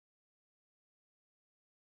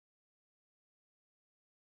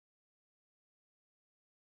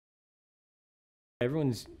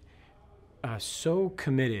Everyone's so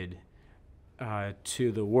committed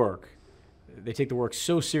to the work. They take the work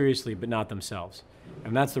so seriously, but not themselves.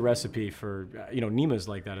 And that's the recipe for, Nima's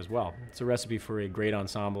like that as well. It's a recipe for a great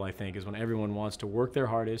ensemble, I think, is when everyone wants to work their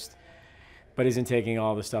hardest, but isn't taking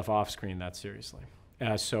all the stuff off screen that seriously.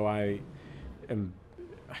 So I'm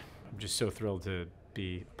just so thrilled to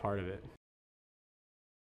be a part of it.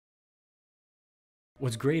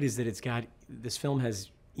 What's great is that this film has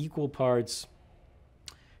equal parts,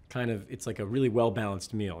 it's like a really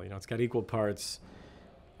well-balanced meal. It's got equal parts,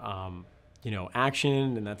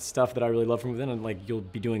 action and that stuff that I really love from within, and like you'll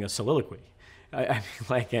be doing a soliloquy. I mean,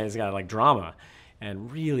 like it's got like drama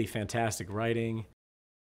and really fantastic writing.